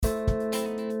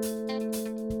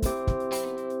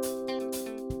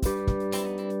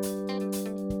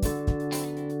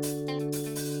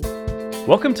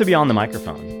Welcome to Beyond the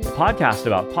Microphone, a podcast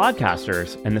about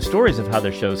podcasters and the stories of how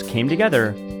their shows came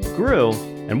together, grew,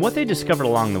 and what they discovered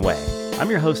along the way. I'm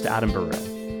your host, Adam Burrow.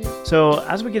 So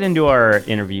as we get into our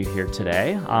interview here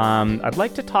today, I'd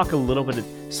like to talk a little bit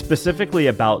specifically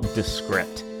about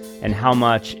Descript and how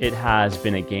much it has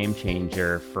been a game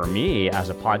changer for me as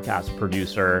a podcast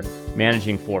producer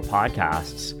managing 4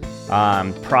 podcasts.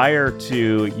 Prior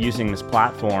to using this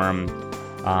platform,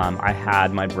 I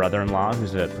had my brother-in-law,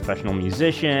 who's a professional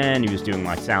musician. He was doing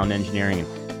my sound engineering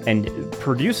and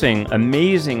producing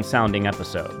amazing sounding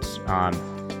episodes.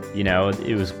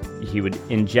 He would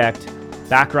inject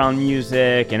background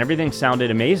music and everything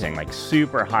sounded amazing, like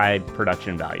super high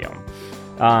production value.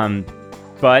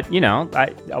 But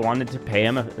I wanted to pay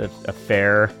him a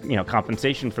fair,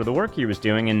 compensation for the work he was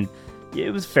doing, and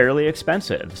it was fairly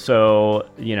expensive. So,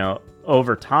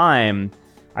 over time,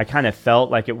 I kind of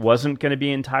felt like it wasn't going to be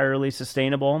entirely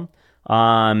sustainable.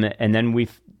 And then we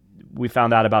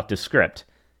found out about Descript.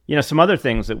 Some other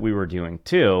things that we were doing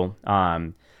too.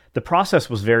 The process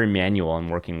was very manual in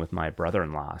working with my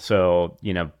brother-in-law. So,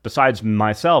 besides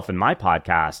myself and my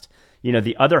podcast,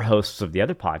 the other hosts of the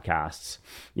other podcasts,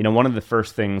 one of the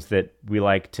first things that we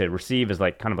like to receive is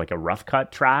kind of like a rough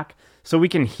cut track. So we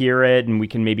can hear it and we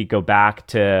can maybe go back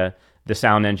to the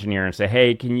sound engineer and say,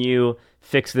 hey, can you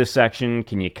fix this section?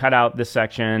 Can you cut out this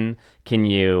section? Can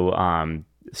you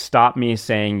stop me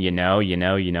saying,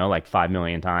 like 5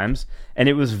 million times? And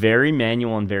it was very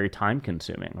manual and very time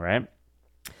consuming, right?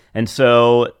 And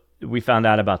so we found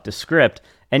out about Descript.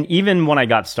 And even when I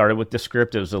got started with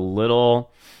Descript, there was a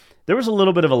little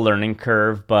bit of a learning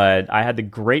curve, but I had the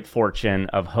great fortune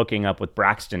of hooking up with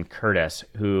Braxton Curtis,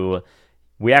 who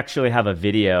we actually have a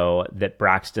video that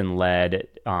Braxton led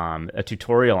a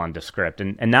tutorial on Descript,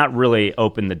 and that really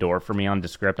opened the door for me on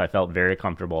Descript. I felt very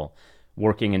comfortable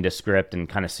working in Descript and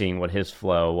kind of seeing what his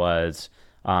flow was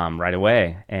right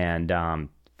away. And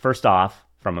first off,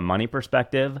 from a money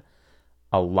perspective,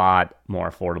 a lot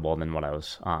more affordable than what I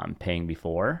was paying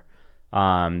before.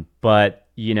 But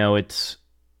it's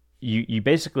you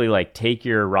basically take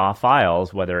your raw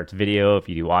files, whether it's video, if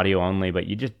you do audio only, but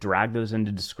you just drag those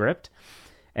into Descript.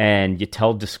 And you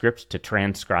tell Descript to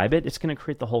transcribe it, it's going to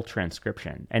create the whole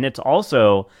transcription. And it's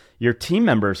also, your team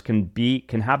members can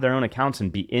have their own accounts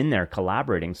and be in there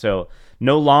collaborating. So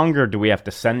no longer do we have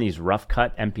to send these rough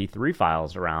cut MP3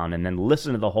 files around and then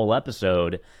listen to the whole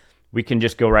episode. We can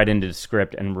just go right into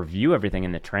Descript and review everything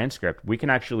in the transcript. We can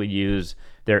actually use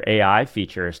their AI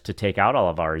features to take out all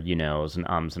of our and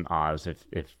ums and ahs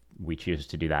if we choose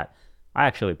to do that. I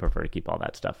actually prefer to keep all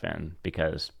that stuff in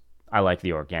because I like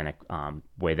the organic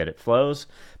way that it flows,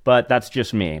 but that's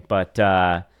just me. But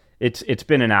it's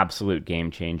been an absolute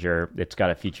game changer. It's got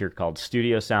a feature called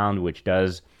Studio Sound, which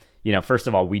does, first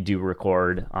of all, we do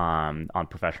record on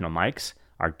professional mics.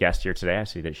 Our guest here today, I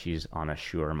see that she's on a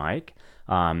Shure mic,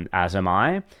 as am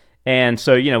I. And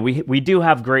so, we do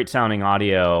have great sounding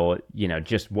audio,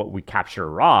 just what we capture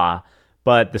raw,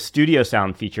 but the Studio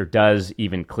Sound feature does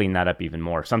even clean that up even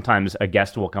more. Sometimes a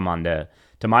guest will come on to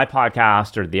my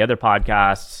podcast or the other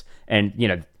podcasts, and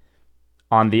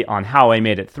on How I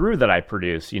Made It Through that I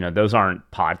produce, those aren't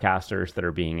podcasters that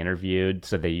are being interviewed,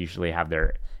 so they usually have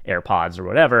their AirPods or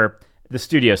whatever. The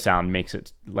Studio Sound makes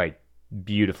it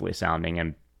beautifully sounding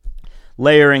and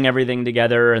layering everything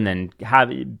together, and then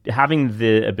having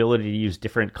the ability to use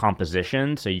different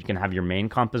compositions, so you can have your main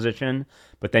composition,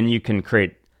 but then you can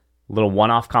create little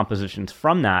one-off compositions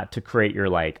from that to create your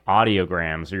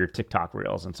audiograms or your TikTok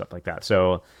reels and stuff like that.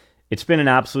 So it's been an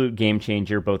absolute game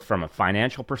changer, both from a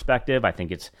financial perspective. I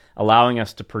think it's allowing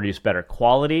us to produce better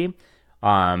quality,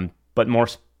 but more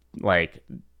the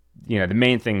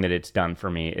main thing that it's done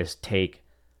for me is take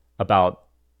about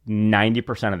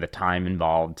 90% of the time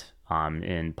involved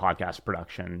in podcast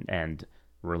production and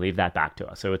relieve that back to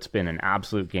us. So it's been an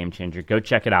absolute game changer. Go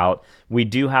check it out. We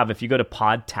do have, if you go to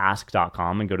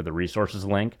podtask.com and go to the resources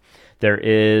link, there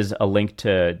is a link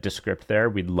to Descript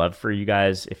there. We'd love for you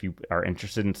guys, if you are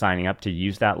interested in signing up, to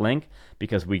use that link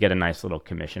because we get a nice little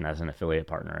commission as an affiliate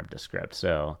partner of Descript.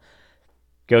 So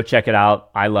go check it out.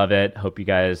 I love it. Hope you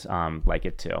guys like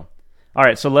it too. All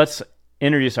right, so let's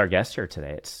introduce our guest here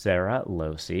today. It's Sara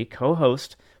Lohse,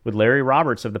 co-host with Larry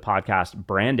Roberts of the podcast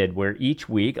Branded, where each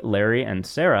week Larry and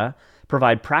Sara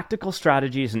provide practical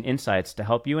strategies and insights to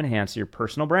help you enhance your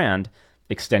personal brand,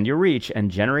 extend your reach, and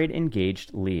generate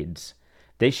engaged leads.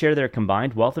 They share their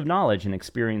combined wealth of knowledge and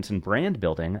experience in brand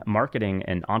building, marketing,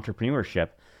 and entrepreneurship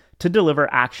to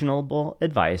deliver actionable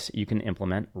advice you can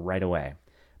implement right away.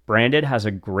 Branded has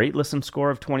a great listen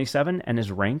score of 27 and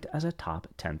is ranked as a top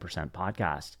 10%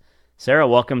 podcast. Sara,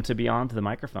 welcome to Beyond the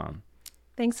Microphone.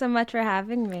 Thanks so much for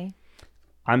having me.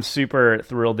 I'm super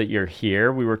thrilled that you're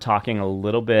here. We were talking a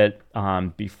little bit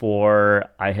before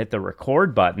I hit the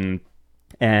record button,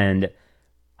 and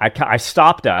I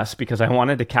stopped us because I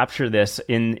wanted to capture this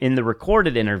in the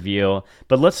recorded interview.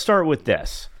 But let's start with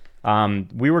this.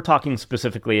 We were talking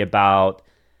specifically about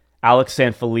Alex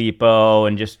Sanfilippo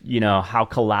and just, how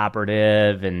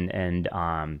collaborative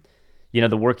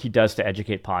and the work he does to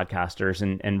educate podcasters.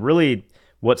 And really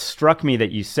what struck me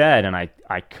that you said, and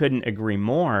I couldn't agree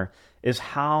more, is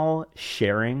how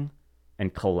sharing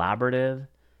and collaborative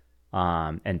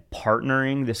and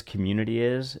partnering this community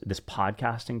is, this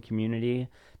podcasting community.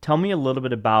 Tell me a little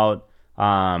bit about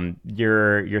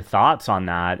your thoughts on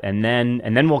that, and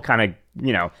then we'll kind of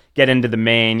get into the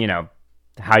main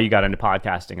how you got into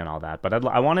podcasting and all that. But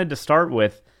I wanted to start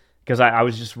with, because I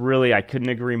was just really, I couldn't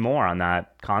agree more on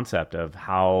that concept of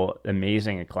how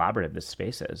amazing and collaborative this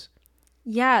space is.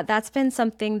 Yeah, that's been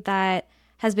something that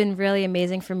has been really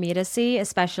amazing for me to see,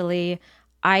 especially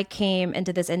I came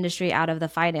into this industry out of the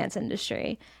finance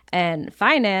industry, and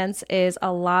finance is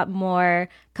a lot more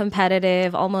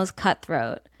competitive, almost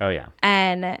cutthroat. Oh, yeah.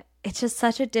 And it's just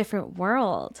such a different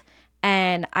world.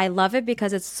 And I love it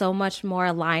because it's so much more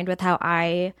aligned with how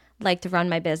I like to run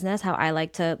my business, how I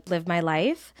like to live my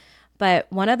life.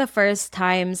 But one of the first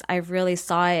times I really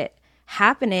saw it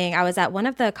happening, I was at one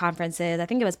of the conferences, I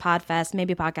think it was Podfest,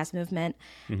 maybe Podcast Movement,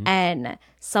 and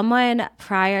someone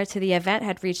prior to the event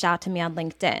had reached out to me on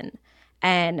LinkedIn,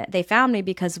 and they found me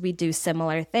because we do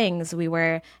similar things. We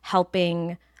were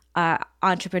helping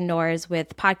entrepreneurs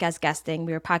with podcast guesting.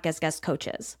 We were podcast guest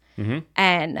coaches,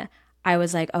 and I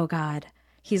was like, oh God,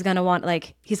 he's gonna want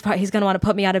he's gonna want to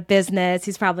put me out of business.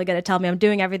 He's probably gonna tell me I'm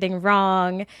doing everything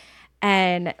wrong.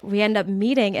 And we end up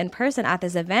meeting in person at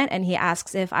this event, and he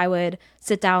asks if I would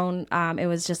sit down. It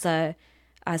was just a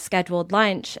scheduled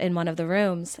lunch in one of the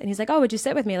rooms. And he's like, oh, would you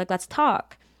sit with me? Let's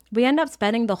talk. We end up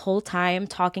spending the whole time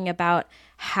talking about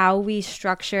how we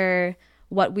structure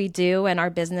what we do and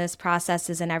our business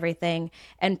processes and everything,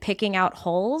 and picking out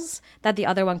holes that the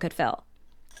other one could fill.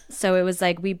 So it was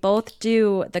like we both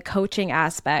do the coaching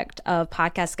aspect of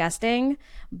podcast guesting,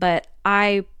 but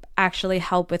I actually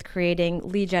help with creating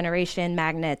lead generation,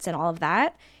 magnets, and all of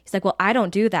that. He's like, well, I don't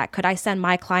do that. Could I send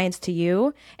my clients to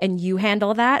you and you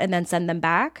handle that and then send them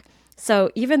back?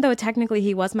 So even though technically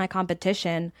he was my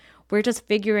competition, we're just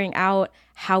figuring out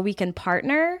how we can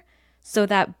partner so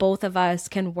that both of us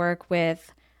can work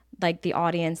with the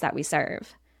audience that we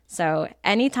serve. So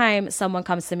anytime someone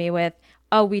comes to me with,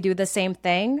 oh, we do the same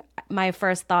thing, my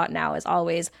first thought now is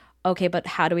always, okay, but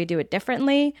how do we do it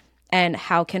differently? And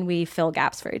how can we fill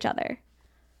gaps for each other?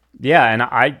 Yeah, and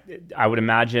I would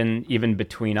imagine even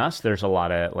between us, there's a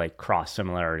lot of cross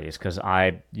similarities, because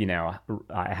I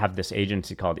have this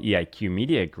agency called EIQ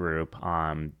Media Group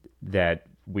that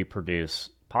we produce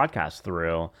podcasts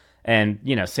through, and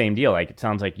same deal. It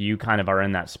sounds like you kind of are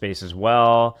in that space as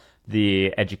well.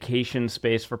 The education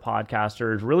space for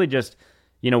podcasters, really just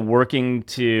working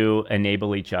to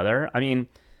enable each other. I mean,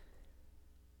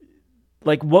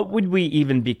 what would we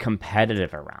even be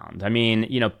competitive around? I mean,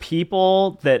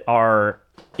 people that are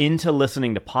into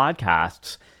listening to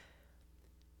podcasts,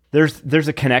 there's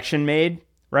a connection made,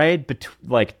 right?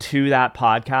 To that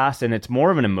podcast, and it's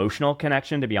more of an emotional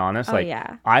connection, to be honest.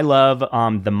 Yeah. I love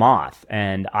The Moth,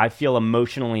 and I feel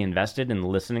emotionally invested in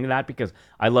listening to that because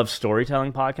I love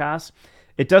storytelling podcasts.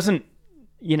 It doesn't,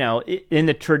 in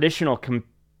the traditional,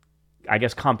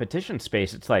 competition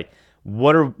space, it's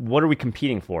what are we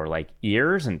competing for?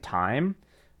 Ears and time?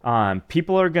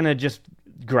 People are going to just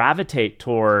gravitate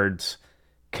towards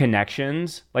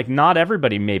connections. Not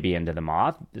everybody may be into The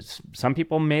Moth. Some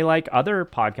people may like other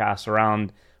podcasts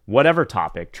around whatever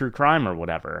topic, true crime or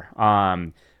whatever.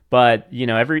 But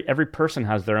every person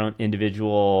has their own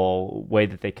individual way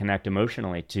that they connect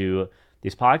emotionally to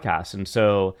these podcasts. And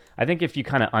so I think if you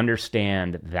kind of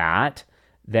understand that,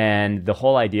 then the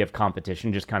whole idea of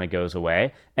competition just kind of goes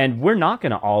away. And we're not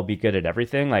going to all be good at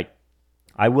everything.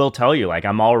 I will tell you,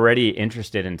 I'm already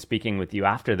interested in speaking with you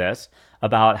after this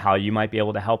about how you might be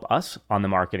able to help us on the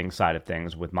marketing side of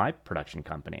things with my production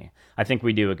company. I think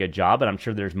we do a good job, but I'm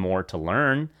sure there's more to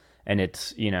learn. And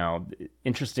it's,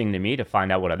 interesting to me to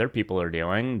find out what other people are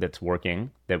doing that's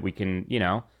working, that we can,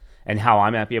 and how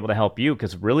I might be able to help you,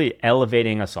 because really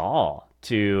elevating us all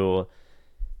to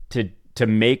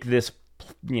make this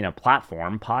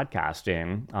platform,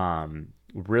 podcasting,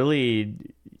 really,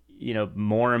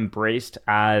 more embraced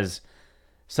as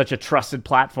such a trusted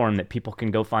platform that people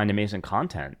can go find amazing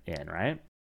content in, right?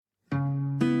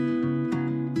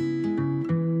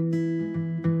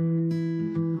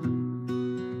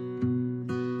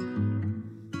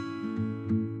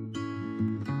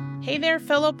 Hey there,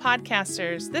 fellow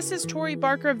podcasters. This is Tori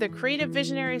Barker of the Creative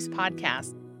Visionaries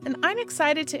Podcast, and I'm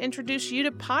excited to introduce you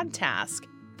to Podtask,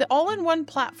 the all-in-one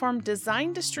platform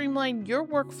designed to streamline your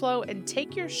workflow and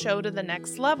take your show to the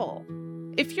next level.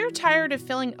 If you're tired of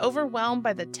feeling overwhelmed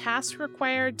by the tasks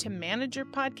required to manage your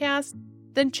podcast,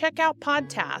 then check out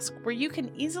Podtask, where you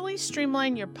can easily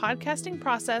streamline your podcasting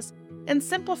process and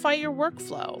simplify your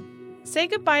workflow. Say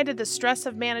goodbye to the stress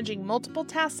of managing multiple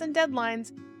tasks and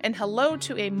deadlines, and hello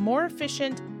to a more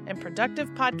efficient and productive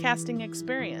podcasting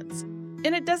experience.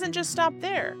 And it doesn't just stop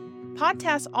there.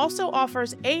 Podtask also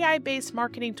offers AI-based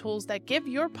marketing tools that give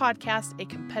your podcast a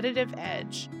competitive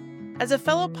edge. As a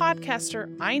fellow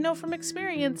podcaster, I know from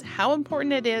experience how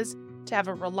important it is to have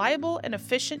a reliable and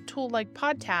efficient tool like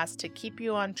Podtask to keep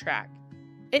you on track.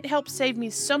 It helps save me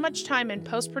so much time in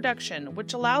post-production,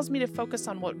 which allows me to focus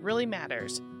on what really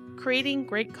matters, creating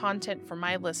great content for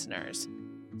my listeners.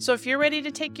 So if you're ready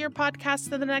to take your podcast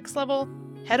to the next level,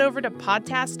 head over to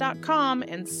podtask.com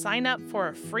and sign up for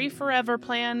a free forever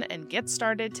plan and get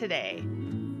started today.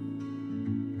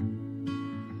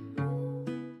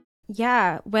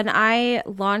 Yeah, when I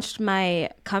launched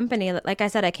my company, like I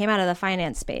said, I came out of the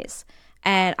finance space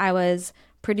and I was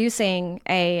producing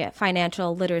a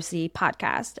financial literacy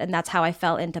podcast, and that's how I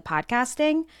fell into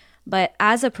podcasting. But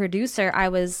as a producer, I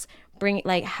was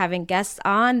having guests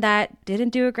on that didn't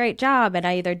do a great job, and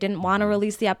I either didn't want to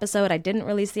release the episode, I didn't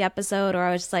release the episode, or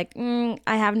I was just like,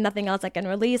 I have nothing else I can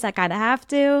release, I kind of have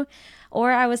to.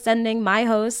 Or I was sending my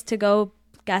host to go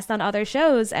guest on other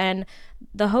shows, and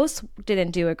the host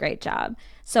didn't do a great job.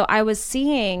 So I was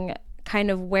seeing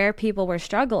kind of where people were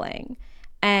struggling.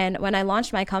 And when I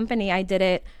launched my company, I did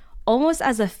it almost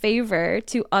as a favor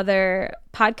to other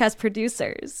podcast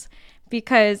producers.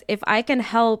 Because if I can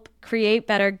help create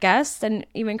better guests and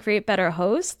even create better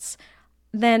hosts,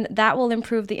 then that will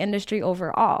improve the industry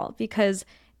overall, because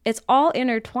it's all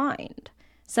intertwined.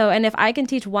 So, and if I can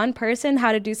teach one person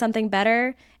how to do something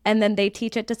better, and then they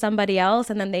teach it to somebody else,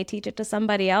 and then they teach it to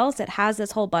somebody else, it has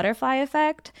this whole butterfly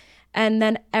effect. And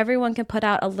then everyone can put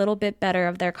out a little bit better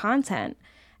of their content.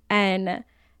 And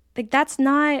like, that's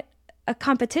not a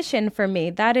competition for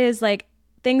me. That is like,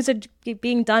 things are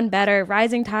being done better.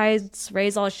 Rising tides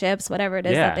raise all ships, whatever it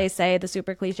is that they say, the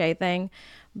super cliche thing.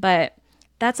 But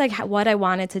that's like what I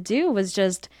wanted to do, was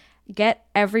just get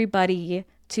everybody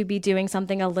to be doing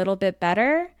something a little bit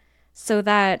better, so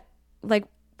that like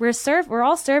we're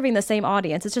all serving the same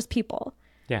audience. It's just people.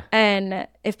 Yeah. And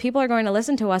if people are going to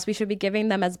listen to us, we should be giving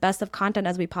them as best of content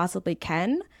as we possibly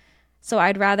can. So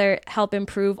I'd rather help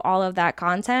improve all of that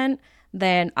content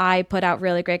than I put out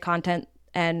really great content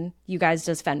and you guys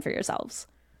just fend for yourselves.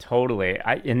 Totally.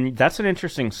 And that's an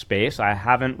interesting space. I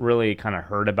haven't really kind of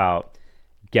heard about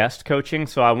guest coaching,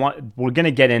 so we're going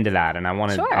to get into that, and I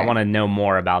want to know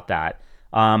more about that.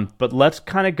 But let's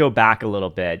kind of go back a little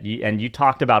bit. You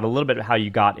talked about a little bit of how you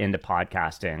got into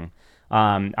podcasting.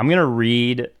 I'm going to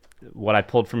read what I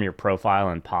pulled from your profile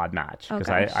in Podmatch, because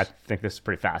I think this is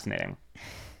pretty fascinating.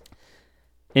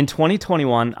 In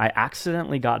 2021, I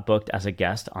accidentally got booked as a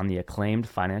guest on the acclaimed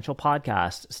financial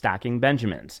podcast, Stacking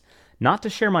Benjamins, not to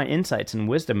share my insights and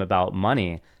wisdom about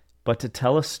money, but to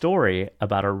tell a story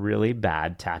about a really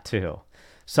bad tattoo.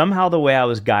 Somehow the way I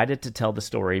was guided to tell the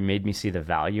story made me see the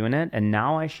value in it, and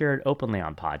now I share it openly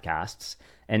on podcasts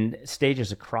and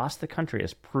stages across the country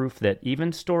as proof that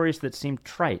even stories that seem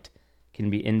trite can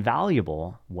be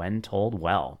invaluable when told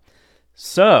well.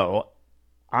 So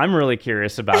I'm really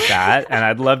curious about that, and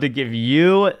I'd love to give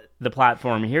you the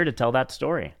platform here to tell that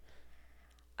story.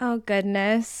 Oh,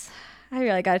 goodness. I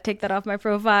really got to take that off my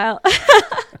profile.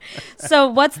 So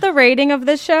what's the rating of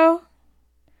this show?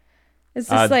 Is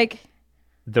this like...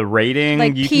 The rating,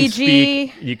 like you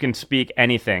PG? You can speak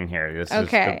anything here. This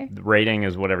okay. is the rating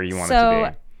is whatever you want it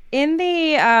to be. In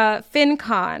the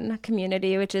FinCon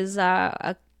community, which is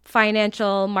a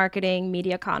financial marketing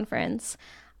media conference,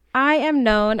 I am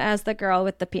known as the girl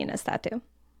with the penis tattoo.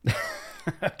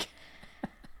 Okay.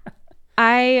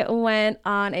 I went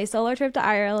on a solo trip to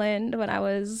Ireland when I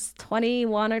was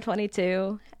 21 or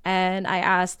 22, and I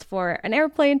asked for an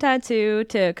airplane tattoo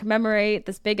to commemorate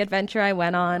this big adventure I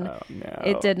went on. Oh, no.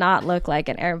 It did not look like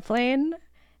an airplane.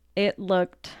 It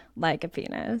looked like a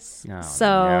penis. Oh,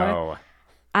 so no.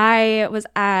 I was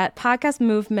at Podcast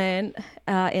Movement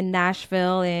in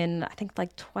Nashville in, I think,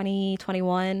 like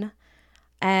 2021,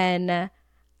 and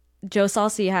Joe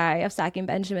Saul-Sehy of Stacking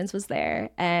Benjamins was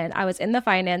there, and I was in the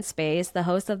finance space. The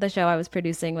host of the show I was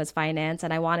producing was finance,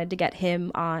 and I wanted to get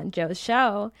him on Joe's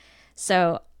show.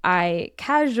 So I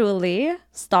casually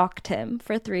stalked him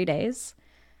for 3 days.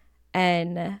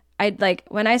 And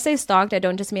when I say stalked, I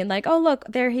don't just mean like, oh, look,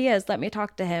 there he is, let me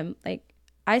talk to him. Like,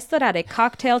 I stood at a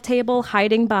cocktail table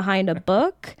hiding behind a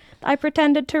book I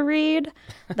pretended to read.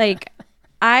 Like,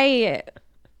 I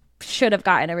should have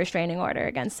gotten a restraining order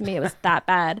against me. It was that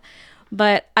bad.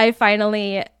 But I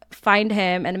finally find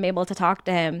him and I'm able to talk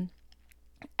to him.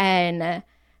 And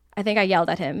I think I yelled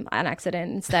at him on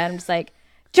accident instead. I'm just like,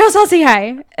 Joe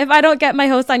Saul-Sehy, if I don't get my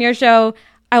host on your show,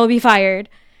 I will be fired.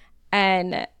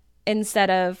 And instead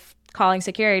of calling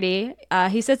security,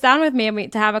 he sits down with me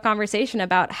to have a conversation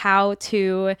about how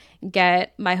to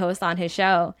get my host on his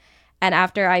show. And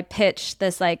after I pitched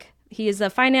this, like, he's a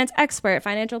finance expert,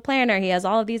 financial planner, he has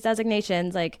all of these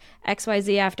designations, like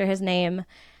XYZ after his name,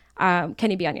 can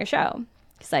he be on your show?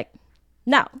 He's like,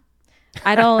 no,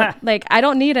 I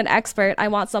don't need an expert. I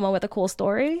want someone with a cool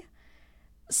story.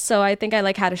 So I think I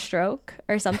like had a stroke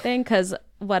or something, because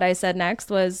what I said next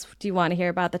was, do you want to hear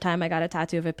about the time I got a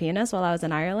tattoo of a penis while I was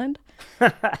in Ireland?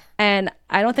 And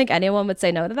I don't think anyone would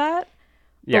say no to that.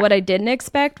 Yeah. But what I didn't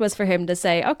expect was for him to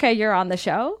say, okay, you're on the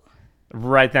show.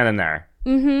 Right then and there.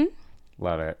 Mm-hmm.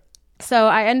 Love it. So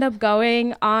I end up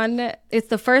going on. It's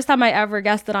the first time I ever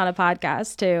guested on a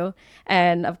podcast too.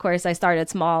 And of course I started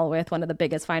small with one of the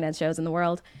biggest finance shows in the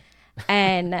world.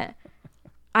 And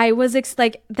I was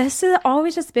like, this has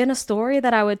always just been a story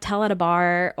that I would tell at a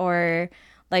bar, or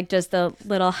like just a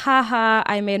little, haha,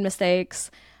 I made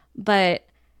mistakes. But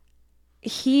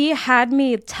he had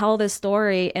me tell this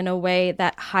story in a way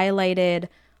that highlighted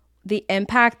the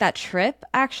impact that trip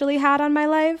actually had on my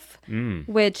life,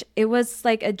 which it was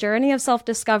like a journey of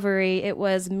self-discovery. It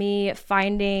was me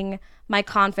finding my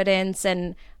confidence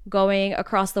and going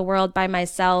across the world by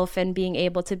myself and being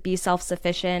able to be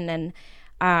self-sufficient.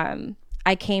 And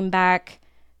I came back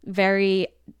very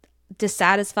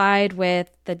dissatisfied with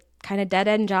the kind of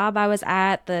dead-end job I was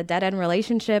at, the dead-end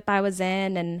relationship I was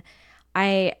in. And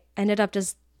I ended up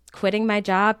just quitting my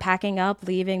job, packing up,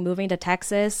 leaving, moving to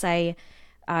Texas. I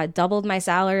doubled my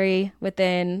salary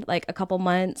within like a couple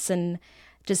months, and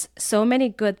just so many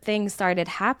good things started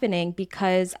happening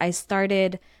because I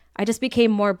just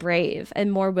became more brave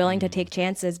and more willing to take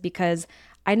chances, because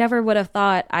I never would have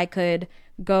thought I could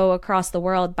go across the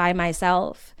world by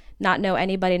myself, not know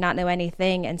anybody, not know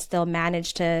anything, and still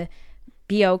manage to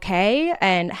be okay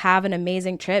and have an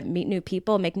amazing trip, meet new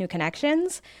people, make new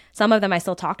connections. Some of them I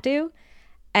still talk to.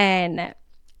 And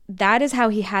that is how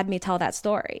he had me tell that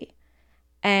story.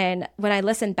 And when I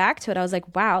listened back to it, I was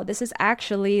like, wow, this is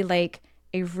actually like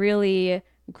a really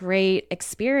great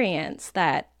experience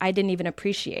that I didn't even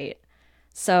appreciate.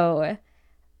 So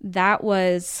that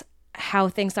was how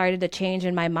things started to change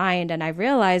in my mind. And I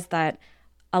realized that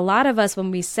a lot of us,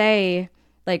 when we say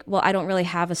like, well, I don't really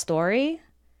have a story,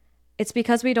 it's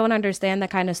because we don't understand the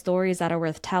kind of stories that are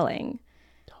worth telling.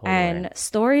 Totally. And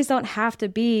stories don't have to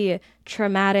be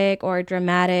traumatic or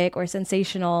dramatic or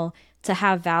sensational to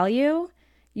have value.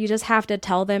 You just have to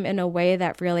tell them in a way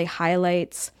that really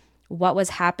highlights what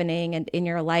was happening and in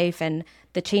your life and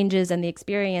the changes and the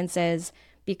experiences,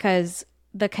 because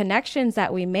the connections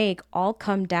that we make all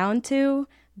come down to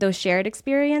those shared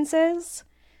experiences.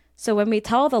 So when we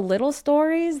tell the little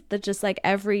stories, the just like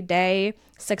everyday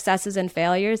successes and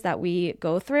failures that we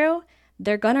go through,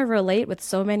 they're going to relate with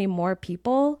so many more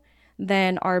people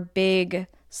than our big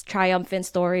triumphant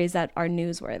stories that are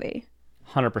newsworthy.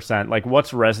 100%. Like,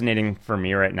 what's resonating for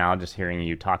me right now, just hearing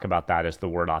you talk about that, is the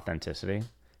word authenticity,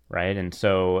 right? And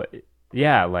so,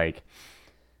 yeah, like,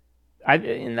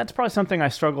 and that's probably something I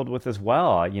struggled with as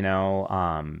well. You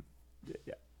know,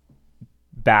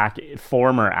 back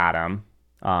former Adam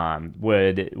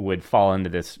would fall into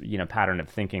this, you know, pattern of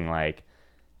thinking like,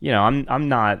 you know, I'm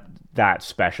not that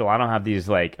special. I don't have these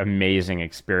like amazing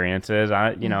experiences.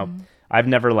 You know, I've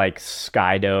never like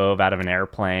skydove out of an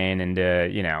airplane into,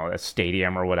 you know, a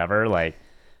stadium or whatever. Like,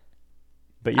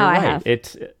 but you're right.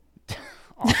 It's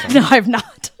awesome. No, I've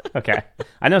not. Okay,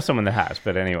 I know someone that has,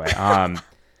 but anyway,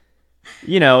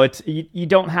 you know, it's you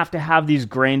don't have to have these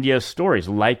grandiose stories.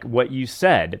 Like what you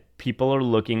said, people are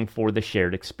looking for the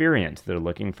shared experience. They're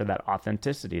looking for that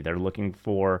authenticity. They're looking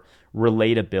for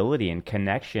relatability and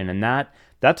connection, and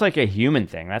that's like a human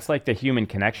thing. That's like the human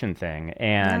connection thing.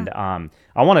 And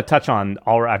I want to touch on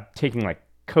I'm taking like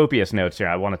copious notes here.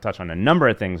 I want to touch on a number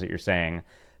of things that you're saying,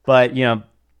 but you know,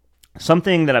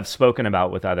 something that I've spoken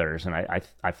about with others, and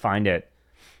I find it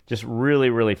just really,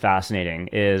 really fascinating,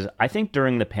 is I think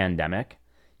during the pandemic,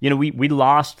 you know, we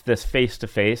lost this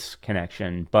face-to-face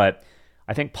connection, but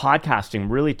I think podcasting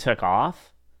really took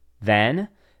off then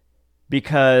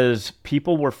because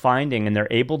people were finding, and they're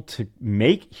able to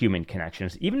make human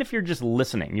connections, even if you're just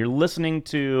listening. You're listening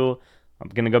to, I'm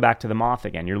going to go back to the moth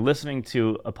again, you're listening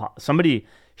to somebody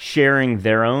sharing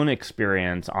their own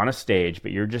experience on a stage,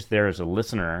 but you're just there as a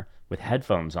listener with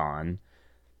headphones on,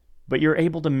 but you're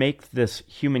able to make this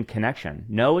human connection.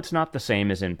 No, it's not the same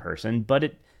as in person, but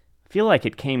I feel like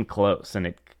it came close, and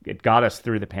it got us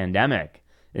through the pandemic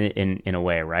in a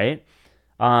way, right?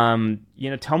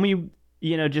 Tell me,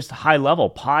 just high level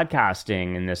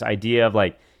podcasting and this idea of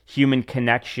like human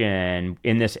connection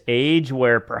in this age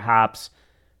where perhaps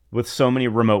with so many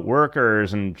remote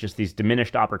workers and just these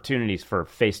diminished opportunities for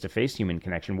face-to-face human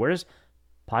connection, where does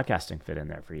podcasting fit in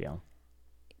there for you?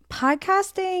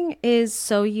 Podcasting is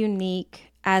so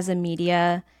unique as a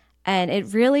media, and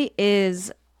it really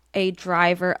is a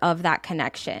driver of that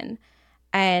connection.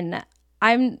 And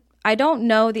I don't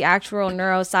know the actual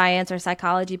neuroscience or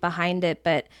psychology behind it,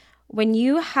 but when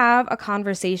you have a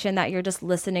conversation that you're just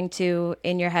listening to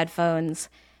in your headphones,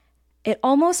 it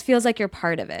almost feels like you're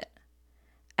part of it.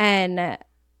 And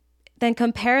then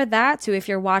compare that to if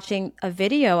you're watching a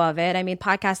video of it. I mean,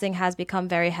 podcasting has become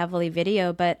very heavily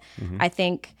video, but I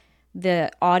think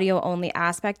the audio only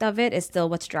aspect of it is still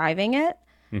what's driving it.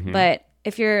 But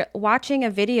if you're watching a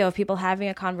video of people having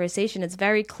a conversation, it's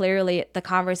very clearly the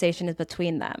conversation is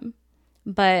between them.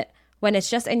 But when it's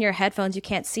just in your headphones, you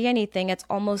can't see anything. It's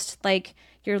almost like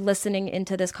you're listening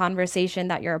into this conversation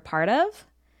that you're a part of,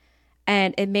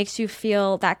 and it makes you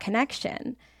feel that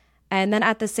connection. And then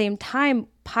at the same time,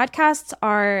 podcasts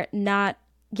are not,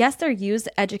 yes, they're used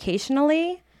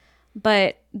educationally,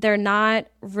 but they're not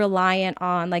reliant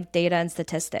on like data and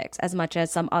statistics as much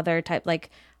as some other type, like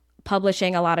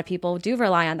publishing. A lot of people do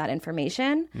rely on that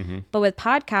information. But with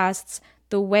podcasts,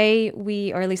 the way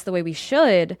we, or at least the way we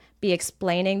should be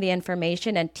explaining the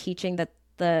information and teaching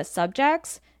the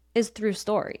subjects is through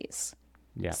stories.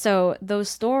 Yeah. So those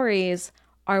stories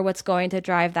are what's going to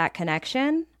drive that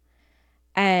connection.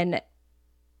 And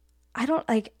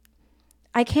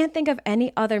I can't think of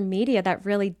any other media that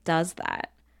really does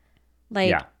that.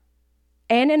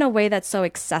 And in a way that's so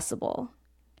accessible.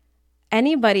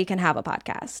 Anybody can have a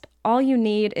podcast. All you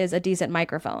need is a decent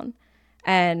microphone.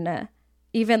 And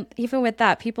even with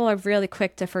that, people are really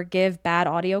quick to forgive bad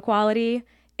audio quality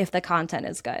if the content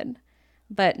is good.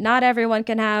 But not everyone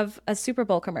can have a Super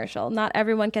Bowl commercial. Not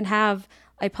everyone can have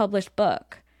a published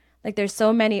book. Like there's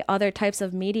so many other types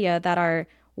of media that are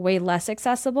way less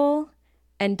accessible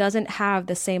and doesn't have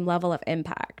the same level of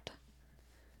impact.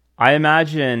 I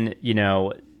imagine,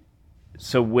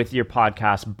 so with your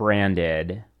podcast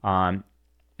branded, and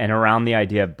around the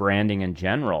idea of branding in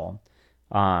general,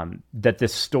 that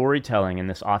this storytelling and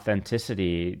this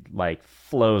authenticity like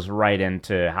flows right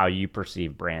into how you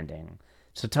perceive branding.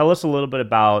 So tell us a little bit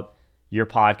about your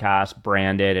podcast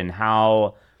branded and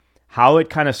how it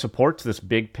kind of supports this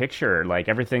big picture, like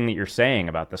everything that you're saying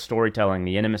about the storytelling,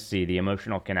 the intimacy, the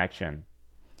emotional connection.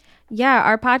 Yeah,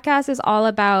 our podcast is all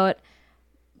about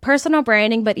personal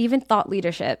branding, but even thought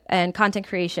leadership and content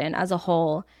creation as a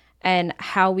whole, and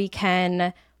how we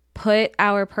can put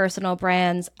our personal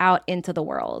brands out into the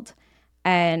world.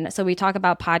 And so we talk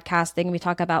about podcasting, we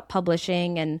talk about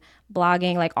publishing and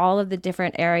blogging, like all of the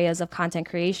different areas of content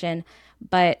creation,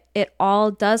 but it all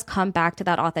does come back to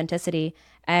that authenticity.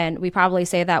 And we probably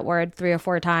say that word 3 or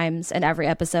 4 times in every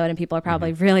episode, and people are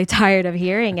probably really tired of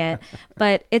hearing it.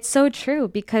 But it's so true,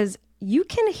 because you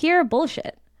can hear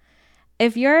bullshit.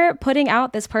 If you're putting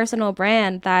out this personal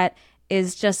brand that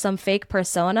is just some fake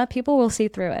persona, people will see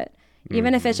through it.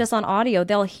 Even if it's just on audio,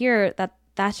 they'll hear that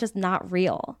that's just not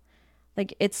real.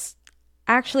 Like it's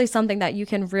actually something that you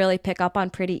can really pick up on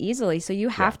pretty easily. So you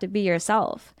have to be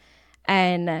yourself.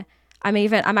 And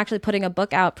I'm actually putting a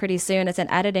book out pretty soon. It's in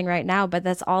editing right now, but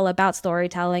that's all about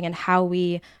storytelling and how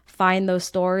we find those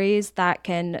stories that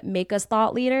can make us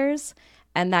thought leaders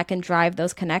and that can drive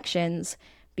those connections.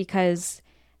 Because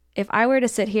if I were to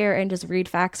sit here and just read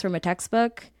facts from a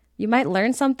textbook, you might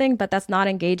learn something, but that's not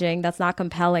engaging, that's not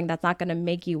compelling, that's not going to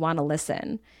make you want to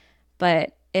listen.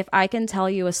 But if I can tell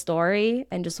you a story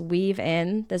and just weave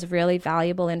in this really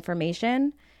valuable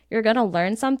information, you're going to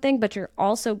learn something, but you're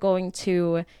also going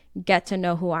to get to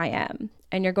know who I am.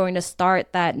 And you're going to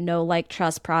start that know, like,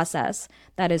 trust process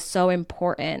that is so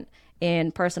important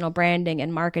in personal branding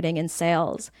and marketing and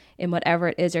sales in whatever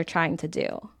it is you're trying to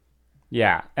do.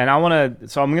 Yeah. And I'm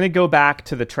going to go back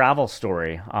to the travel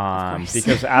story,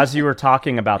 because as you were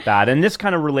talking about that, and this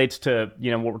kind of relates to,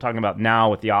 what we're talking about now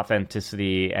with the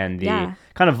authenticity and the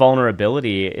kind of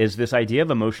vulnerability, is this idea of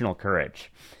emotional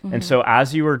courage. And so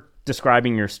as you were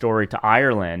describing your story to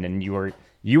Ireland, and you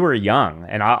were young,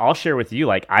 and I'll share with you,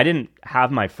 like, I didn't have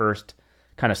my first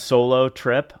kind of solo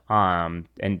trip,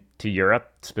 and to Europe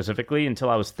specifically, until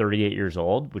I was 38 years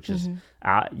old, which is,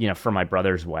 for my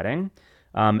brother's wedding.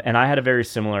 And I had a very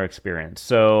similar experience.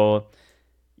 So,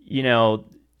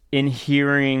 in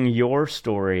hearing your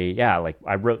story, yeah, like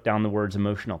I wrote down the words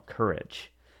emotional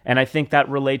courage. And I think that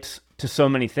relates to so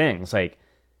many things, like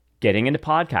getting into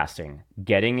podcasting,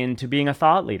 getting into being a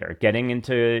thought leader, getting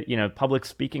into, public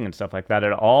speaking and stuff like that.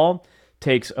 It all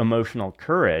takes emotional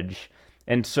courage.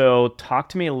 And so talk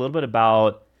to me a little bit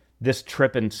about this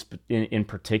trip in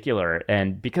particular.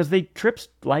 And because trips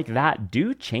like that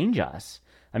do change us.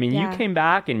 I mean, you came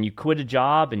back and you quit a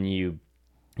job and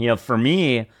for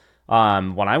me,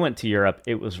 when I went to Europe,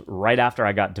 it was right after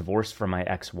I got divorced from my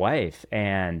ex-wife,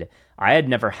 and I had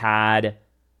never had,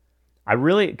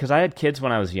 because I had kids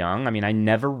when I was young. I mean, I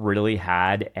never really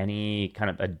had any kind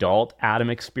of adult Adam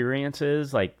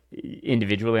experiences, like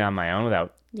individually on my own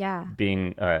without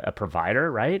being a provider,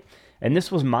 right? And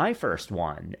this was my first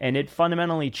one, and it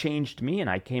fundamentally changed me, and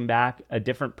I came back a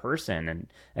different person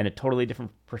and a totally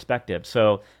different perspective.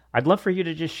 So I'd love for you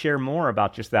to just share more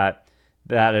about just that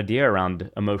idea around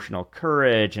emotional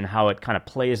courage and how it kind of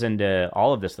plays into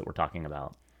all of this that we're talking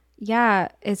about. Yeah,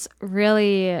 it's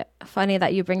really funny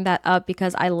that you bring that up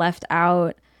because I left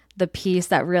out the piece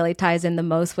that really ties in the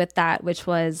most with that, which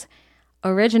was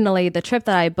originally the trip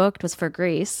that I booked was for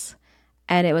Greece,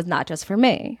 and it was not just for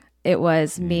me. It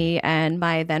was me and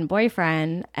my then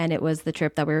boyfriend, and it was the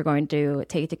trip that we were going to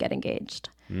take to get engaged.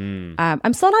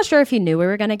 I'm still not sure if he knew we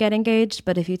were going to get engaged,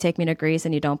 but if you take me to Greece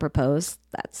and you don't propose,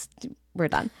 we're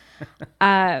done.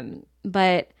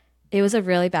 But it was a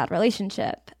really bad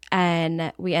relationship,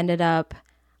 and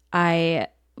I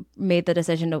made the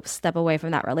decision to step away from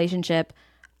that relationship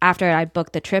after I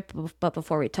booked the trip, but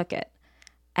before we took it.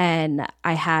 And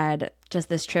I had just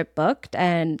this trip booked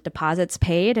and deposits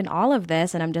paid and all of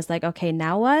this. And I'm just like, okay,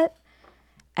 now what?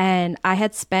 And I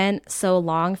had spent so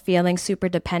long feeling super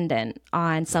dependent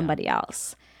on somebody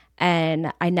else.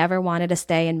 And I never wanted to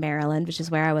stay in Maryland, which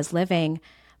is where I was living.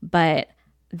 But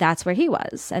that's where he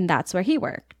was and that's where he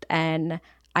worked. And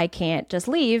I can't just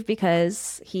leave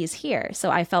because he's here.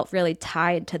 So I felt really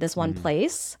tied to this one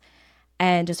place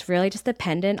and just really just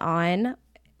dependent on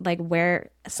like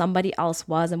where somebody else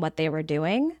was and what they were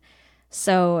doing.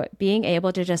 So being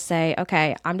able to just say,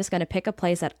 okay, I'm just going to pick a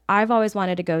place that I've always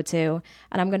wanted to go to,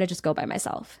 and I'm going to just go by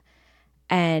myself.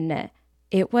 And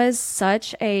it was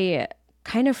such a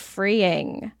kind of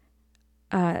freeing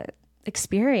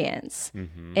experience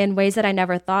in ways that I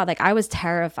never thought. Like I was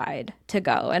terrified to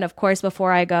go. And of course,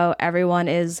 before I go, everyone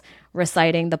is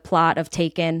reciting the plot of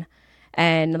Taken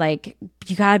and like,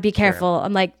 you got to be careful. Sure.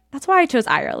 I'm like, that's why I chose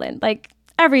Ireland. Like,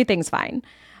 everything's fine.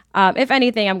 If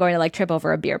anything, I'm going to like trip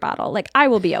over a beer bottle. Like I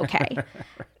will be okay.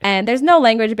 And there's no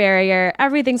language barrier.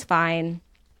 Everything's fine.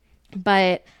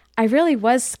 But I really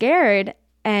was scared.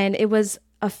 And it was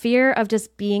a fear of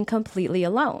just being completely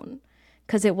alone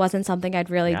because it wasn't something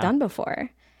I'd really done before.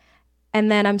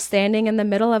 And then I'm standing in the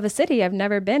middle of a city I've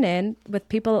never been in with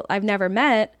people I've never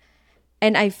met.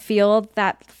 And I feel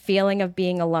that feeling of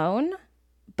being alone,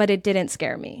 but it didn't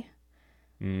scare me.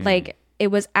 Like it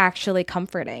was actually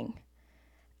comforting.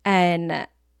 And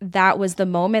that was the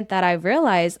moment that I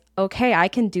realized, okay, I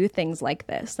can do things like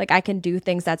this. Like I can do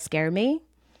things that scare me.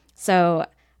 So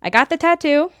I got the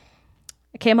tattoo.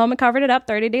 I came home and covered it up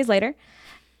 30 days later.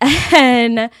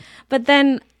 But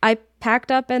then I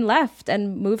packed up and left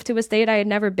and moved to a state I had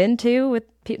never been to with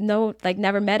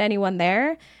never met anyone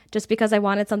there just because I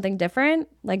wanted something different.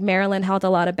 Like Maryland held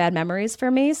a lot of bad memories for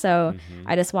me. So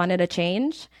I just wanted a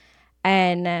change.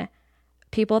 And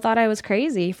people thought I was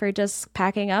crazy for just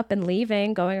packing up and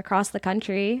leaving, going across the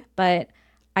country. But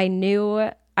I knew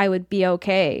I would be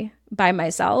okay by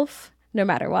myself no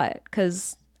matter what,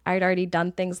 because I'd already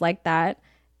done things like that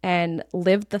and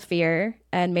lived the fear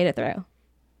and made it through.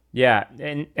 Yeah,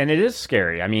 and it is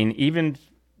scary. I mean, even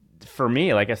for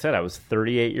me, like I said, I was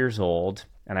 38 years old,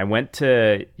 and I went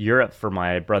to Europe for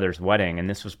my brother's wedding, and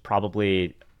this was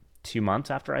probably 2 months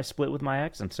after I split with my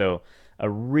ex, and so a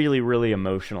really, really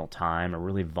emotional time, a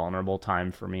really vulnerable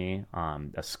time for me,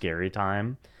 a scary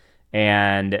time.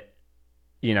 And,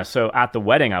 so at the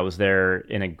wedding, I was there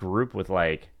in a group with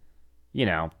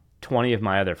 20 of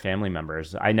my other family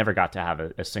members. I never got to have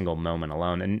a single moment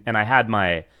alone. And I had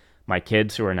my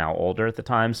kids who are now older at the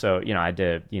time. So, I had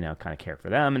to, kind of care for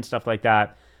them and stuff like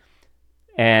that.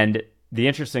 And the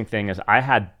interesting thing is I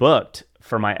had booked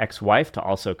for my ex-wife to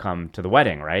also come to the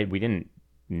wedding, right? We didn't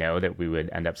know that we would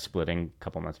end up splitting a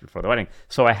couple months before the wedding.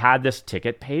 So I had this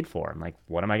ticket paid for. I'm like,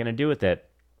 what am I going to do with it?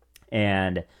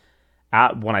 And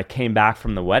when I came back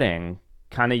from the wedding,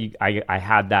 I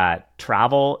had that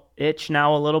travel itch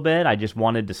now a little bit. I just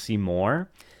wanted to see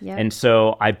more. Yep. And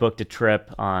so I booked a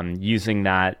trip using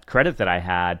that credit that I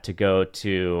had to go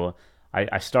to,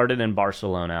 I started in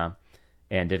Barcelona,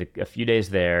 and did a few days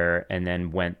there, and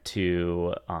then went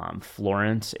to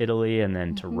Florence, Italy, and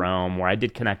then to Rome, where I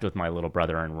did connect with my little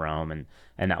brother in Rome,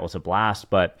 and that was a blast.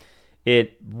 But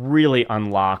it really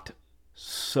unlocked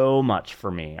so much for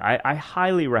me. I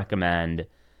highly recommend,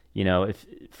 if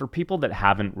for people that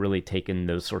haven't really taken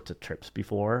those sorts of trips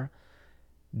before,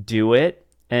 do it,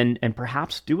 and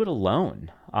perhaps do it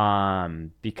alone,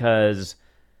 because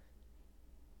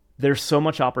there's so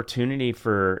much opportunity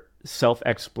for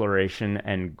self-exploration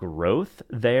and growth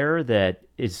there that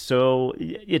it's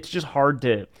just hard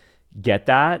to get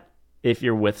that if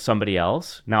you're with somebody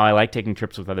else. Now, I like taking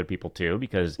trips with other people too,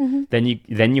 because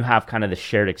then you have kind of the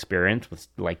shared experience with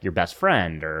like your best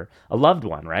friend or a loved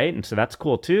one, right? And so that's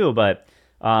cool too. But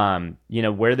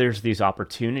where there's these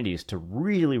opportunities to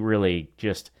really, really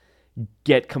just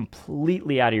get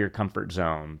completely out of your comfort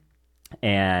zone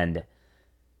and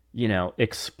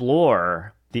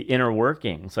explore the inner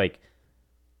workings. Like,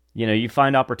 you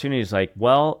find opportunities like,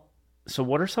 well, so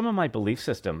what are some of my belief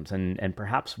systems, and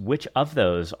perhaps which of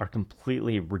those are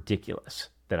completely ridiculous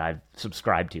that I've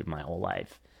subscribed to my whole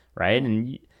life, right?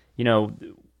 And,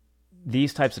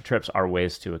 these types of trips are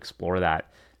ways to explore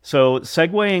that. So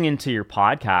segueing into your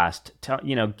podcast,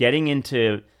 getting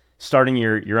into starting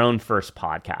your own first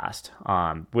podcast,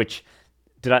 which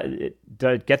did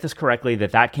I get this correctly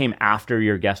that came after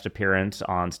your guest appearance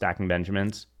on Stacking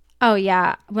Benjamins? Oh,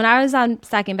 yeah. When I was on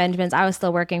Stacking Benjamins, I was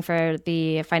still working for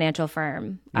the financial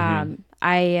firm.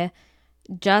 I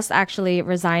just actually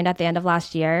resigned at the end of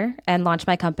last year and launched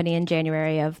my company in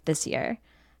January of this year.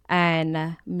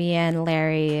 And me and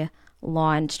Larry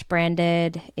launched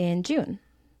Branded in June.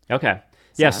 Okay.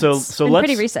 Yeah. So it's been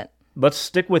pretty recent. Let's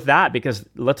stick with that, because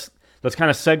let's kind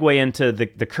of segue into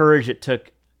the courage it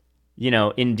took,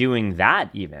 in doing that,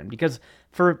 even because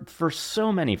for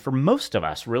most of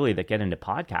us really that get into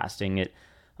podcasting, it,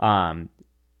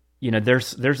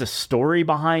 there's a story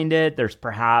behind it. There's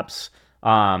perhaps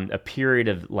a period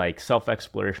of like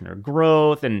self-exploration or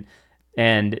growth. And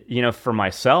for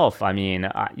myself, I mean,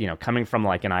 coming from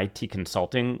like an IT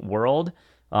consulting world,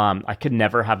 I could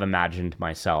never have imagined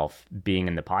myself being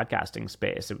in the podcasting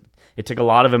space. It took a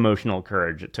lot of emotional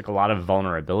courage. It took a lot of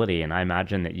vulnerability. And I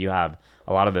imagine that you have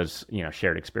a lot of those,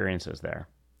 shared experiences there.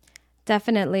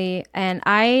 Definitely. And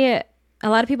a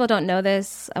lot of people don't know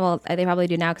this. Well, they probably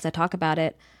do now because I talk about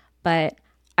it, but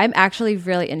I'm actually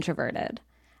really introverted.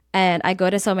 And I go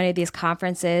to so many of these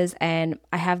conferences and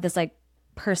I have this like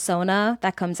persona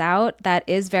that comes out that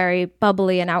is very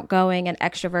bubbly and outgoing and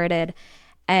extroverted.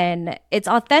 And it's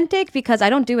authentic because I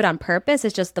don't do it on purpose.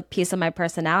 It's just the piece of my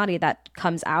personality that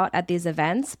comes out at these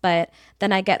events. But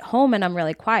then I get home and I'm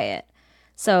really quiet.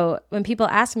 So when people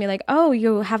ask me like, oh,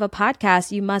 you have a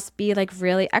podcast, you must be like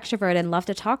really extroverted and love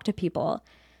to talk to people.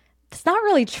 It's not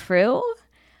really true,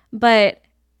 but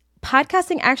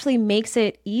podcasting actually makes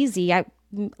it easy.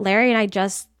 Larry and I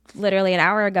just literally an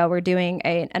hour ago were doing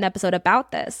an episode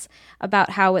about this, about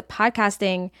how with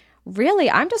podcasting, really,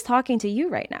 I'm just talking to you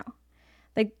right now.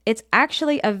 Like, it's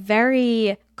actually a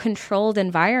very controlled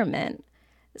environment.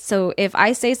 So if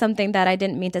I say something that I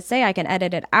didn't mean to say, I can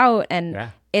edit it out.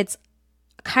 And it's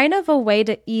kind of a way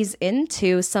to ease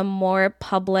into some more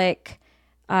public,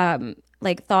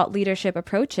 like thought leadership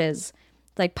approaches.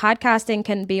 Like podcasting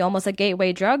can be almost a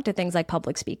gateway drug to things like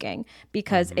public speaking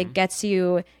because it gets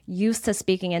you used to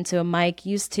speaking into a mic,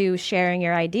 used to sharing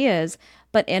your ideas,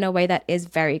 but in a way that is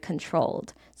very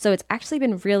controlled. So it's actually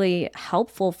been really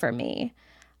helpful for me.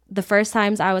 The first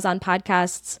times I was on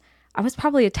podcasts, I was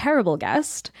probably a terrible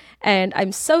guest, and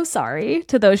I'm so sorry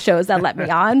to those shows that let me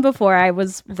on before I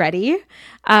was ready.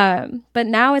 But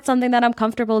now it's something that I'm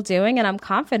comfortable doing and I'm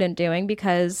confident doing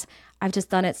because I've just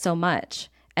done it so much.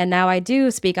 And now I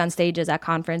do speak on stages at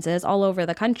conferences all over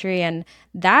the country, and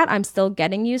that I'm still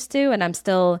getting used to and I'm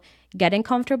still getting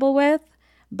comfortable with.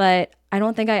 But I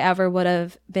don't think I ever would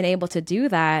have been able to do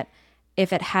that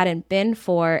if it hadn't been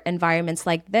for environments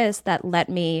like this that let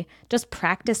me just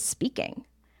practice speaking.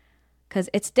 Because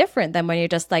it's different than when you're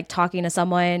just like talking to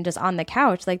someone just on the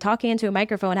couch, like talking into a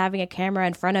microphone, having a camera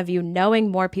in front of you, knowing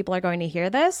more people are going to hear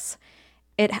this.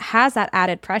 It has that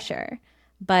added pressure,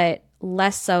 but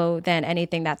less so than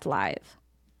anything that's live.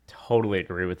 Totally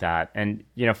agree with that. And,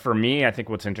 for me, I think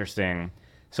what's interesting,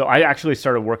 so I actually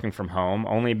started working from home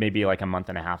only maybe like a month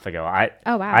and a half ago.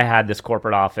 Oh, wow. I had this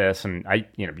corporate office and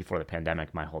before the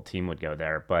pandemic, my whole team would go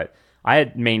there, but I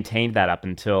had maintained that up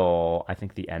until I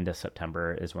think the end of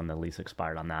September is when the lease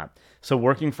expired on that. So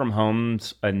working from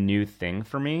home's a new thing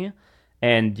for me.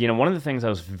 And, one of the things I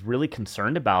was really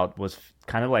concerned about was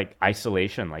kind of like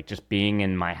isolation, like just being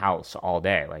in my house all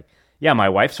day. Like, yeah, my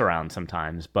wife's around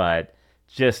sometimes, but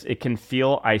just, it can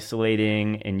feel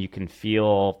isolating and you can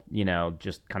feel,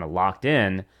 just kind of locked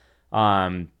in.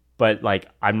 But like,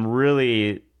 I'm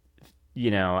really,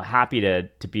 happy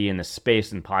to be in the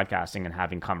space in podcasting and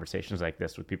having conversations like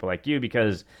this with people like you,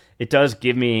 because it does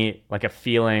give me like a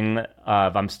feeling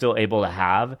of I'm still able to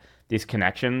have these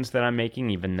connections that I'm making,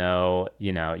 even though,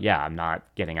 I'm not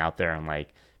getting out there and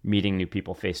like meeting new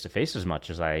people face to face as much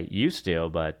as I used to.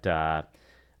 But,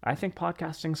 I think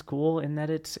podcasting's cool in that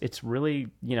it's really,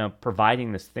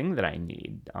 providing this thing that I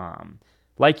need.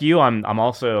 Like you, I'm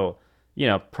also,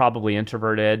 probably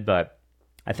introverted, but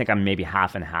I think I'm maybe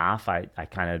half and half. I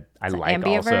like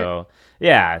ambivert? Also,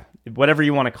 yeah, whatever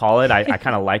you want to call it. I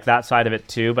kind of like that side of it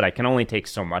too, but I can only take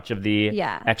so much of the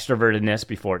extrovertedness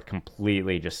before it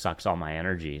completely just sucks all my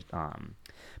energy.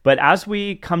 But as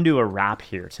we come to a wrap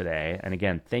here today, and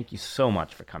again, thank you so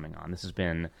much for coming on. This has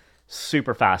been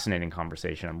super fascinating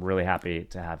conversation. I'm really happy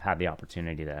to have had the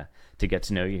opportunity to get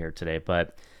to know you here today.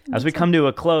 But as we come to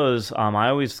a close, I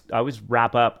always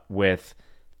wrap up with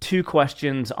 2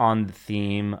 questions on the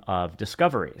theme of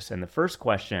discoveries. And the first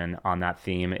question on that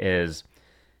theme is,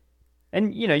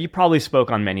 and you probably spoke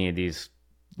on many of these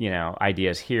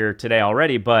ideas here today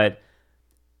already, but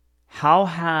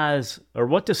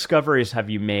what discoveries have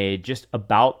you made just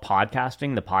about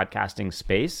podcasting, the podcasting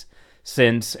space?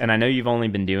 Since, and I know you've only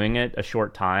been doing it a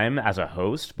short time as a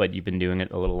host, but you've been doing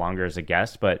it a little longer as a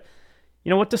guest. But,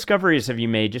 what discoveries have you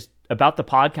made just about the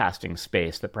podcasting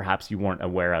space that perhaps you weren't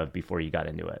aware of before you got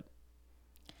into it?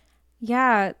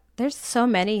 Yeah, there's so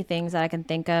many things that I can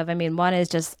think of. I mean, one is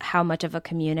just how much of a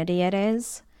community it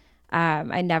is.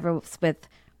 With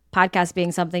podcasts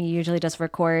being something you usually just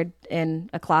record in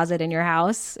a closet in your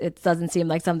house, it doesn't seem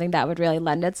like something that would really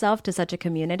lend itself to such a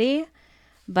community.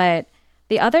 But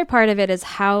the other part of it is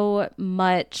how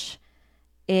much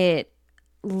it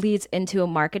leads into a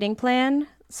marketing plan.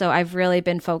 So I've really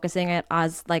been focusing it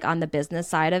as like on the business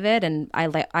side of it, and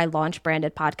I launch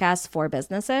branded podcasts for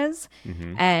businesses,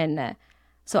 and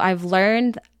so I've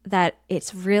learned that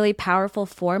it's really powerful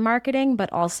for marketing,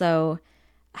 but also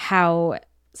how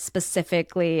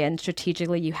specifically and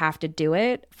strategically you have to do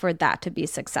it for that to be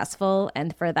successful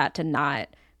and for that to not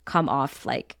come off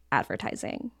like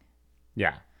advertising.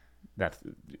 Yeah.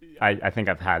 I think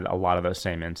I've had a lot of those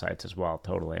same insights as well.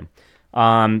 Totally.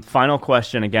 Final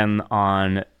question again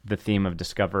on the theme of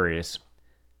discoveries,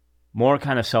 more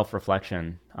kind of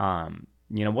self-reflection.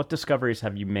 What discoveries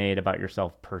have you made about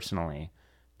yourself personally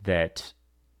that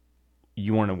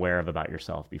you weren't aware of about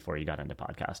yourself before you got into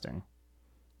podcasting?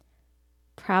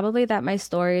 Probably that my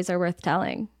stories are worth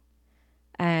telling.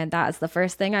 And that's the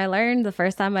first thing I learned the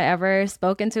first time I ever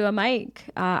spoke into a mic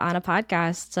on a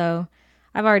podcast. So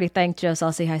I've already thanked Joe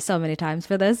Saul-Sehy so many times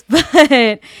for this,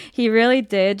 but he really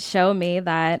did show me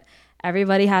that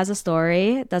everybody has a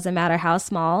story. It doesn't matter how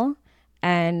small,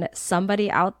 and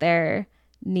somebody out there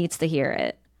needs to hear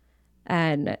it.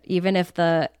 And even if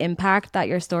the impact that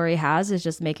your story has is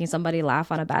just making somebody laugh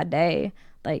on a bad day,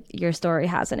 like your story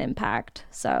has an impact.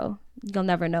 So you'll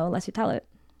never know unless you tell it.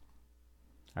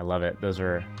 I love it. Those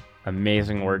are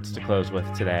amazing words to close with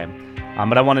today.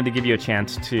 But I wanted to give you a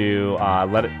chance to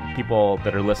let people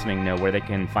that are listening know where they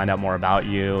can find out more about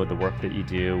you, the work that you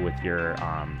do with your,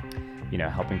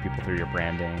 helping people through your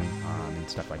branding and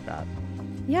stuff like that.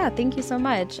 Yeah, thank you so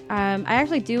much. I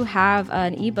actually do have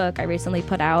an ebook I recently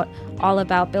put out all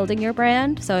about building your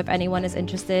brand. So if anyone is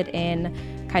interested in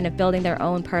kind of building their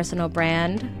own personal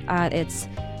brand, it's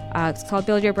called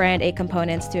Build Your Brand, 8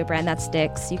 Components to a Brand That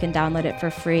Sticks. You can download it for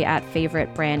free at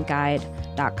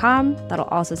favoritebrandguide.com. That'll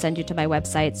also send you to my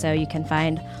website so you can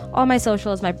find all my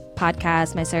socials, my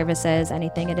podcasts, my services,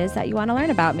 anything it is that you want to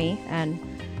learn about me. And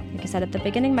like I said at the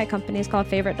beginning, my company is called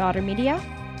Favorite Daughter Media.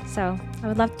 So I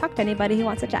would love to talk to anybody who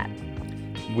wants to chat.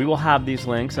 We will have these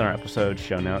links in our episode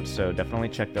show notes, so definitely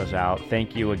check those out.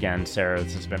 Thank you again, Sara.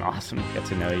 This has been awesome to get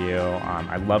to know you.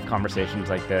 I love conversations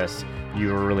like this.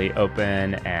 You were really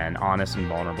open and honest and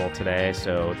vulnerable today,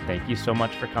 so thank you so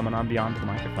much for coming on Beyond the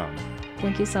Microphone.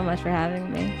 Thank you so much for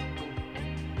having me.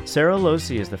 Sara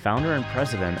Lohse is the founder and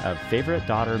president of Favorite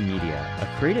Daughter Media, a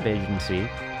creative agency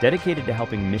dedicated to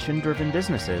helping mission-driven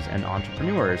businesses and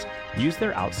entrepreneurs use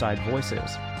their outside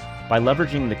voices. By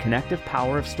leveraging the connective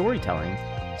power of storytelling,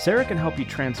 Sara can help you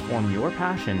transform your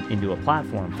passion into a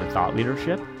platform for thought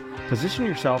leadership, position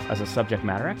yourself as a subject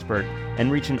matter expert,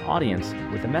 and reach an audience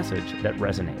with a message that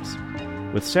resonates.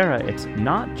 With Sara, it's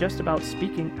not just about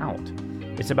speaking out.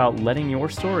 It's about letting your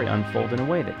story unfold in a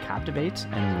way that captivates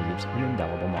and leaves an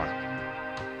indelible mark.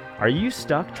 Are you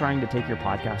stuck trying to take your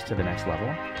podcast to the next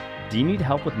level? Do you need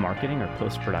help with marketing or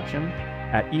post-production?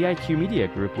 At EIQ Media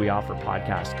Group, we offer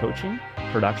podcast coaching,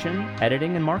 production,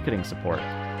 editing, and marketing support.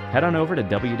 Head on over to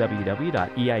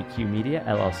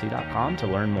www.eiqmediallc.com to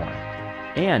learn more.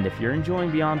 And if you're enjoying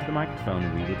Beyond the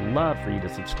Microphone, we would love for you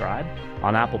to subscribe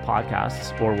on Apple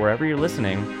Podcasts or wherever you're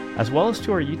listening, as well as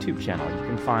to our YouTube channel. You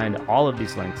can find all of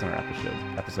these links in our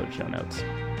episode show notes.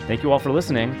 Thank you all for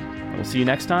listening, and we'll see you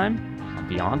next time on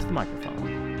Beyond the Microphone.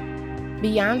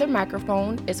 Beyond the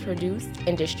Microphone is produced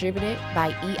and distributed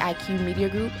by EIQ Media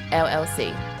Group,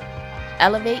 LLC.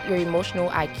 Elevate your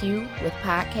emotional IQ with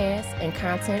podcasts and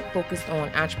content focused on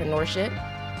entrepreneurship,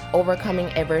 overcoming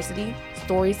adversity,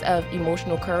 stories of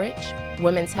emotional courage,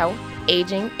 women's health,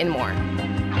 aging, and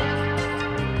more.